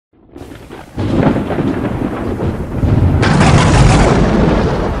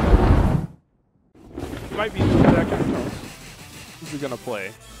he gonna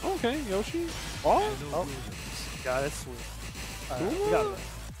play? Okay, Yoshi. Oh, got it. Sweet. We got it.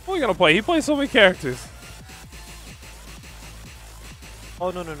 What are you gonna play? He plays so many characters.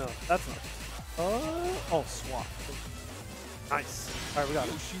 Oh no, that's not. Oh, swap. Nice. All right, we got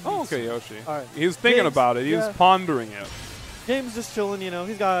it. Oh, okay, Yoshi. All right. He was thinking James, about it. He was pondering it. James just chilling, you know.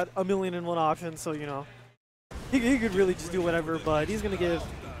 He's got a million and one options, so you know, he could really just do whatever. But he's gonna give.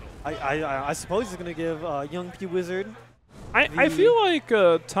 I suppose he's gonna give young P Wizard. I feel like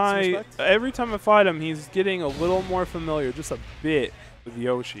Ty, every time I fight him, he's getting a little more familiar, just a bit, with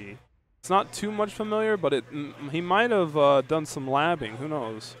Yoshi. It's not too much familiar, but he might have done some labbing. Who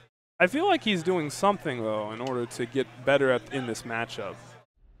knows? I feel like he's doing something, though, in order to get better in this matchup.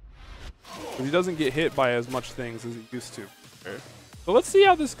 But he doesn't get hit by as much things as he used to. So let's see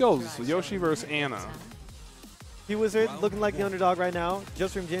how this goes. So Yoshi versus Anna. P Wizard looking like the underdog right now.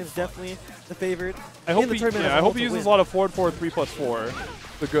 JustFrameJames definitely the favorite. I hope he uses a lot of forward 3+4.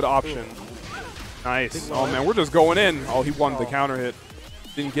 It's a good option. Nice. Oh man, we're just going in. Oh, he won the counter hit.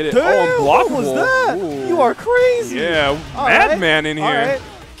 Didn't get it. Damn, oh, unblockable. What was that? Ooh. You are crazy. Yeah, madman in here.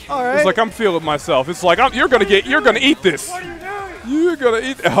 All right. It's like I'm feeling myself. It's like you're gonna eat this. What are you doing? You're gonna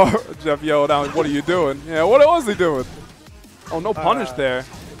eat. Oh, Jeff yelled out, "What are you doing?" Yeah, what was he doing? Oh, no punish there.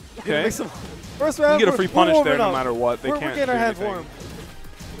 Okay. First round, you get a free punish there no matter what. They can't we're getting our hands anything. warm.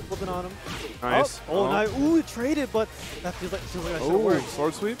 Flipping on him. Nice. Oh, nice. Ooh, it traded, but that feels like that should work.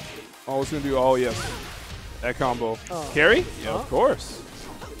 Sword sweep. Oh, what's gonna do? Oh, yes. That combo. Carry? Yeah, of course.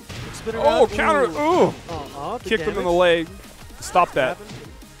 Oh, counter. Ooh. Kicked him in the leg. Stop that.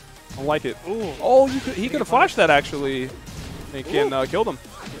 I like it. Ooh. Oh, he could have flashed that, actually. They can killed him.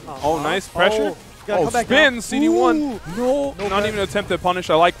 Oh, nice pressure. Oh, spin, CD1. No, not even an attempt at punish.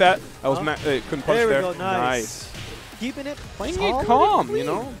 I like that. I was couldn't punch there. Go. Nice. Keeping it, playing it calm, you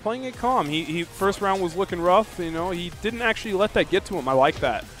know, playing it calm. He first round was looking rough, you know. He didn't actually let that get to him. I like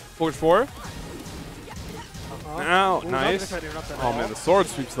that. Forward 4. Ow, nice. Oh man, the sword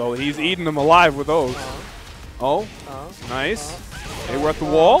sweeps though. He's eating them alive with those. Oh, nice. Hey, we're at the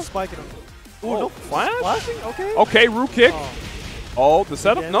wall. Spiking him. Ooh, no flash. Flashing? Okay. Okay, root kick. Oh, the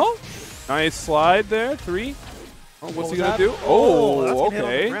setup. No. Nice slide there. 3. Oh, what's he gonna do? Oh,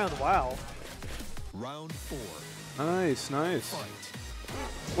 okay. Wow. Round 4. Nice.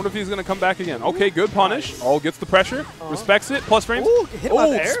 Wonder if he's gonna come back again. Okay, good punish. Oh, gets the pressure. Respects it. Plus frames.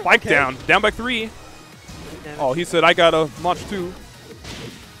 Oh, spike down. Down by 3. Oh, he said I got a much too.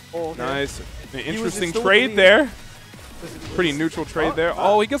 Nice. An interesting trade there. Pretty neutral trade there.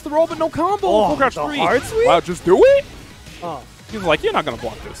 Oh, he gets the roll, but no combo. Full crouch 3. Wow, just do it? He was like, you're not going to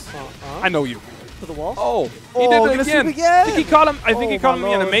block this. I know you. To the wall? Oh, he did it again. I think he caught him. I think he caught him in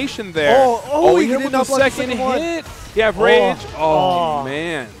the animation there. He hit him with the second hit. Yeah, rage. Oh,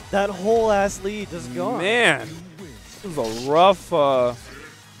 man. That whole ass lead just gone. Man, this was a rough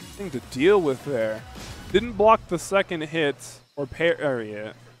thing to deal with there. Didn't block the second hit or parry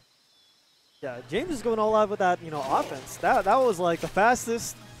it. Yeah, James is going all out with that, you know, offense. That was like the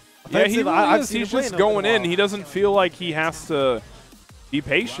fastest. Yeah, he really is. He's just going in. He doesn't feel like he has to be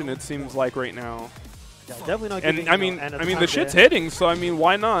patient. It seems like right now. Yeah, definitely not. And I mean, the shit's hitting. So I mean,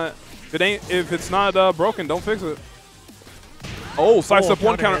 why not? If it's not broken, don't fix it. Oh, side step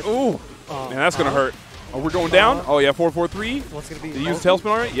 1 counter. Ooh, man, that's gonna hurt. Oh, we're going down. Oh yeah, 4-4-3. What's gonna be? Did he use tailspin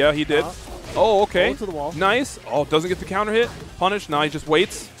already? Yeah, he did. Oh, okay. To the wall. Nice. Oh, doesn't get the counter hit. Punish. Now he just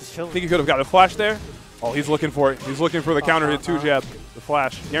waits. Just I think he could have got a flash there. Oh, he's looking for it. He's looking for the counter hit too, jab. The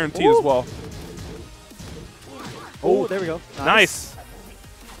flash. Guaranteed as well. Oh, there we go. Nice.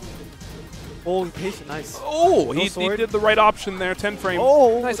 Oh, patient. Nice. Oh, he did the right option there. 10 frame.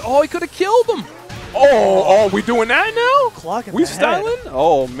 Oh. Nice. Oh, he could have killed him. Oh, we doing that now? Clocking we styling?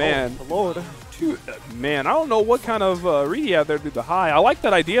 Oh, man. Oh, Lord. Dude, man, I don't know what kind of read he had there to do the high. I like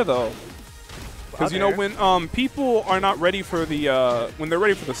that idea, though. Because, you know, when people are not ready for the, when they're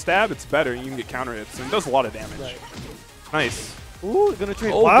ready for the stab, it's better. You can get counter hits, and it does a lot of damage. Right. Nice. Ooh, gonna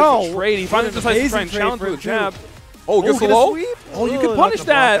trade. Oh, wow. Trade. He finally decides to try and challenge with a jab. Oh, gets the low? Oh, you can punish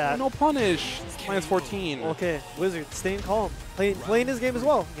that. No punish. Minus 14. Okay, Wizard, staying calm. Playing his game as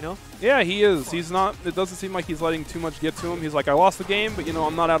well, you know? Yeah, he is. He's not, it doesn't seem like he's letting too much get to him. He's like, I lost the game, but, you know,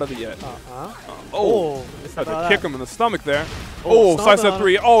 I'm not out of it yet. Tried to kick him in the stomach there. Oh, side step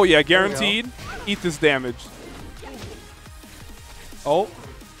 3. Oh, yeah, guaranteed. Eat this damage. Oh.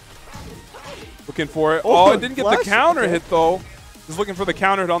 Looking for it. Oh, it didn't get the counter hit, though. He's looking for the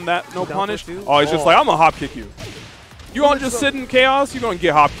counter hit on that. No punish. Oh, he's just like, I'm going to hop kick you. You want to just sit in chaos? You're going to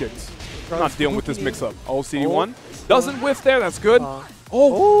get hop kicks. I'm not dealing with this mix-up. Oh, CD1. Doesn't whiff there. That's good.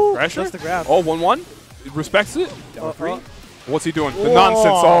 Pressure. That's the grab. Oh, 1-1. Respects it. Down 3. What's he doing? The nonsense.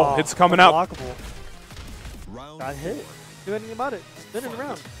 Oh, it's coming out. Got hit. do anything about it. Spinning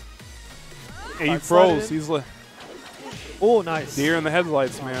around. Hey, he slide it froze. in. He's like Oh, nice. deer in the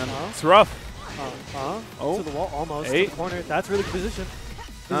headlights, man. It's rough. Oh, to the wall, almost. To 8. the corner. That's really good position.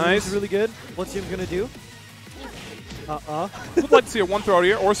 Nice. Is really good. What's Jim gonna do? Would like to see a one throw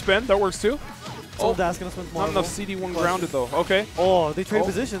here or spin. That works too. Someone's asking us what's Not enough CD1 grounded though. Okay. Oh, they trade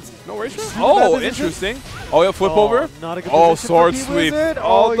positions. No ratio? Super bad Oh, position. interesting. Oh, yeah, flip over. Not a good Oh, position sword for sweep. P-Wizard.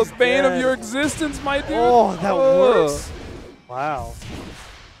 Oh, the he's bane of dead. your existence, my dude. Oh, that Ugh. works. Wow.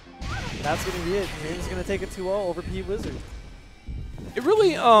 That's gonna be it. James is gonna take a 2-0 over P-Wizard. It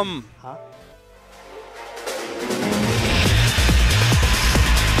really, Huh?